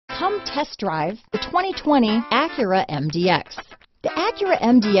Come test drive the 2020 Acura MDX. The Acura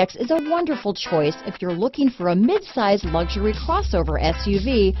MDX is a wonderful choice if you're looking for a mid-size luxury crossover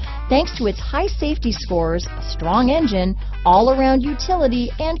SUV thanks to its high safety scores, strong engine, all-around utility,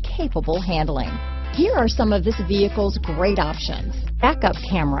 and capable handling. Here are some of this vehicle's great options: backup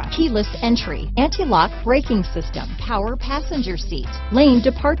camera, keyless entry, anti-lock braking system, power passenger seat, lane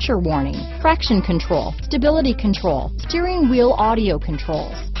departure warning, traction control, stability control, steering wheel audio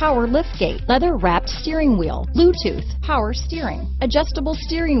controls, power liftgate, leather-wrapped steering wheel, Bluetooth, power steering, adjustable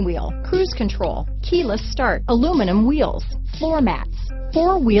steering wheel, cruise control, keyless start, aluminum wheels, floor mats,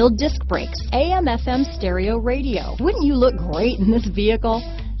 four-wheel disc brakes, AM/FM stereo radio. Wouldn't you look great in this vehicle?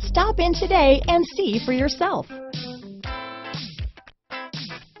 Stop in today and see for yourself.